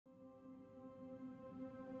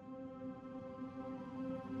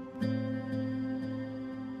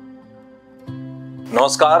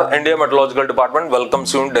Namaskar, India Meteorological Department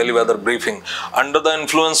welcomes you in daily weather briefing. Under the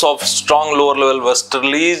influence of strong lower level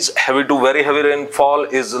westerlies, heavy to very heavy rainfall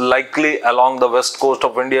is likely along the west coast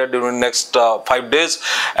of India during next 5 days,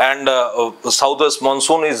 and southwest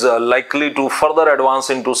monsoon is likely to further advance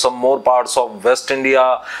into some more parts of West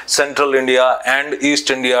India, Central India and East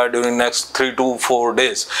India during next 3 to 4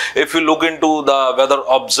 days. If you look into the weather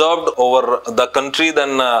observed over the country,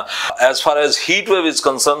 then as far as heat wave is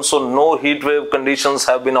concerned, so no heat wave conditions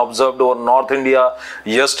have been observed over North India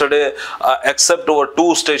yesterday, except over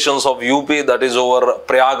two stations of UP, that is over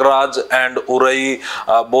Prayagraj and Urai,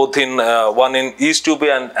 both in one in East UP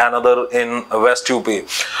and another in West UP.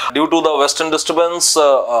 Due to the western disturbance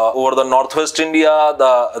over the northwest India,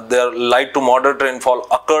 their light to moderate rainfall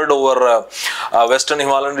occurred over western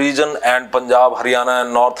Himalayan region and Punjab, Haryana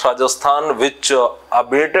and North Rajasthan, which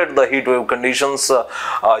abated the heat wave conditions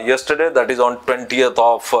yesterday, that is on 20th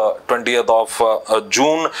of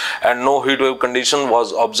June, and no heat wave condition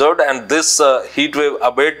was observed, and this heat wave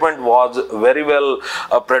abatement was very well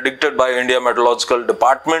predicted by India Meteorological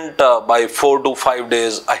Department by 4 to 5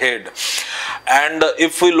 days ahead. And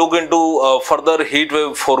if we look into further heat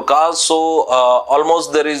wave forecast, so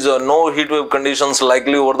almost there is no heat wave conditions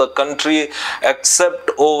likely over the country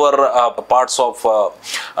except over parts of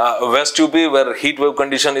West UP, where heat wave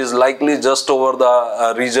condition is likely just over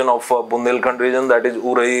the region of Bundelkhand region, that is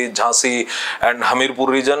Urai, Jhansi and Hamirpur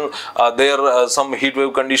region. There some heat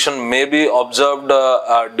wave condition may be observed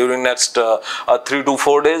during next 3 to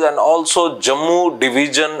 4 days, and also Jammu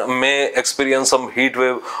division may experience some heat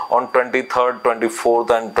wave on 23rd, 24th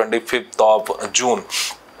and 25th of June.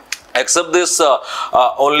 Except this,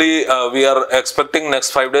 only we are expecting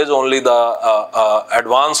next 5 days only the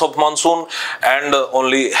advance of monsoon and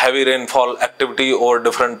only heavy rainfall activity over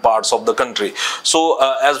different parts of the country. So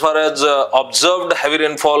as far as observed heavy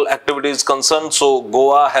rainfall activity is concerned, so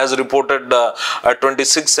Goa has reported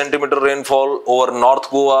 26 centimeter rainfall over North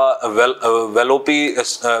Goa,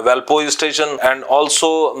 Valpoi station, and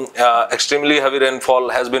also extremely heavy rainfall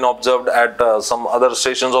has been observed at some other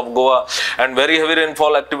stations of Goa, and very heavy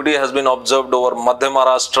rainfall activity has been observed over Madhya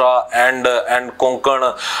Maharashtra and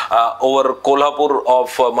Konkan, over Kolhapur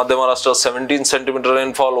of Madhya Maharashtra 17 centimeter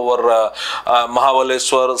rainfall, over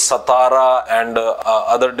Mahabaleshwar, Satara and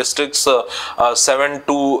other districts 7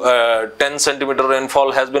 to 10 centimeter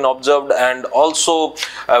rainfall has been observed, and also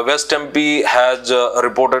West MP has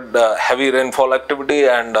reported heavy rainfall activity,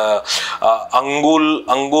 and Angul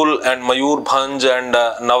and Mayurbhanj and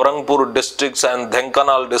Navrangpur districts and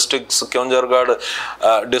Dhenkanal districts, Keonjhargarh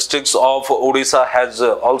districts of Odisha has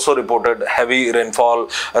also reported heavy rainfall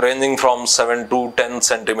ranging from 7 to 10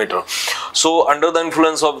 centimeter. So under the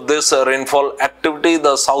influence of this rainfall activity,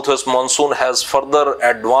 the southwest monsoon has further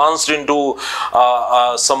advanced into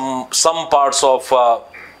some parts of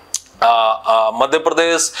Madhya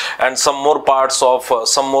Pradesh and some more parts of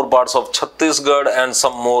Chhattisgarh and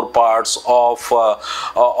some more parts of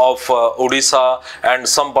Odisha and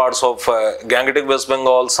some parts of Gangetic West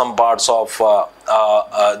Bengal, some parts of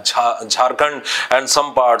Jharkhand and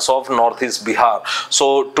some parts of northeast Bihar.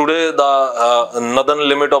 So today the northern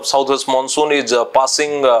limit of southwest monsoon is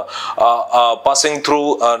passing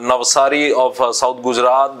through Navsari of South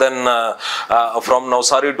Gujarat, then from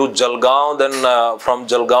Navsari to Jalgaon, then from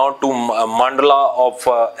Jalgaon to Mandla of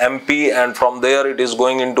MP, and from there it is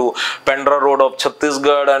going into Pendra Road of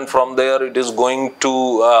Chhattisgarh, and from there it is going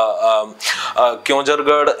to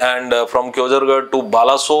Keonjhargarh, and from Keonjhargarh to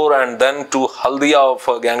Balasore, and then to Haldia of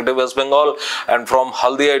Gangetic West Bengal, and from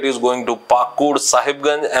Haldia it is going to Pakur,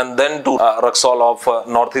 Sahibganj, and then to Raxaul of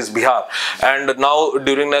northeast Bihar. And now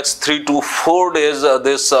during next 3 to 4 days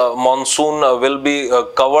this monsoon will be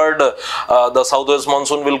covered, the southwest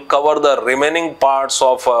monsoon will cover the remaining parts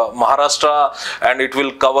of Maharashtra, and it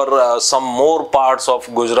will cover some more parts of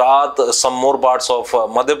Gujarat, some more parts of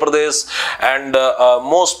Madhya Pradesh, and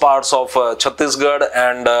most parts of Chhattisgarh,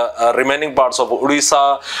 and remaining parts of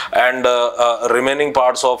Odisha, and remaining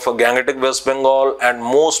parts of Gangetic West Bengal, and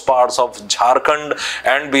most parts of Jharkhand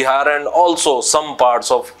and Bihar, and also some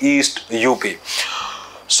parts of East UP.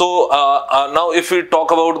 So now if we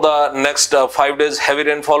talk about the next 5 days heavy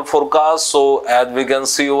rainfall forecast, so as we can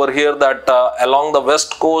see over here that along the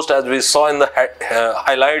west coast, as we saw in the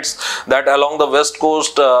highlights, that along the west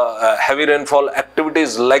coast heavy rainfall activity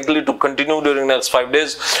is likely to continue during next 5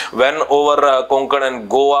 days, when over Konkan and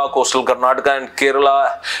Goa, coastal Karnataka and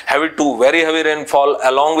Kerala, heavy to very heavy rainfall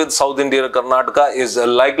along with South India Karnataka is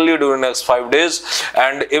likely during next 5 days,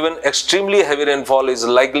 and even extremely heavy rainfall is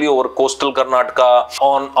likely over coastal Karnataka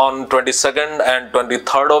on on 22nd and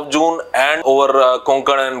 23rd of June, and over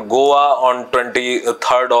Konkan and Goa on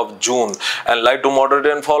 23rd of June. And light to moderate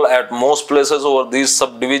rainfall at most places over these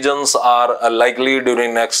subdivisions are likely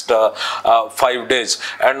during next 5 days.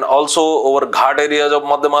 And also over Ghat areas of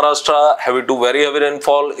Madhya Maharashtra, heavy to very heavy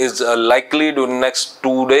rainfall is likely during next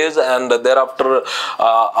 2 days, and thereafter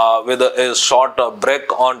with a short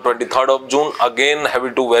break on 23rd of June, again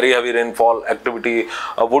heavy to very heavy rainfall activity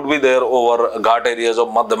would be there over Ghat areas of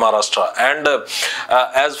Madhya Maharashtra. And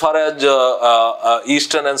as far as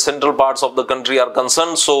eastern and central parts of the country are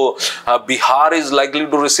concerned, so Bihar is likely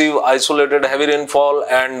to receive isolated heavy rainfall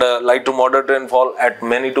and light to moderate rainfall at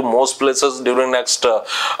many to most places during next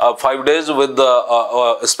 5 days, with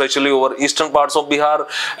especially over eastern parts of Bihar.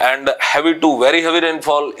 And heavy to very heavy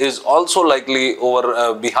rainfall is also likely over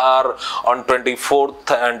Bihar on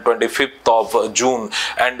 24th and 25th of June.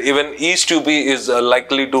 And even East UP is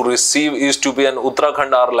likely to receive, East UP and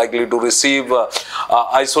Uttarakhand are likely to receive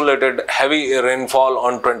isolated heavy rainfall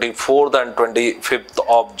on 24th and 25th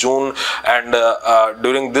of June. And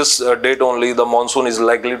during this date only, the monsoon is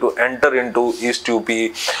likely to enter into East UP.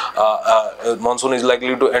 Monsoon is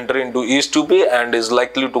likely to enter into East UP and is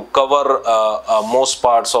likely to cover most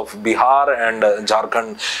parts of Bihar and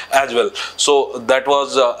Jharkhand as well. So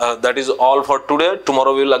that is all for today.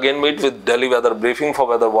 Tomorrow we will again meet with Delhi weather briefing for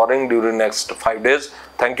weather warning during next 5 days.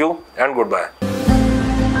 Thank you and goodbye.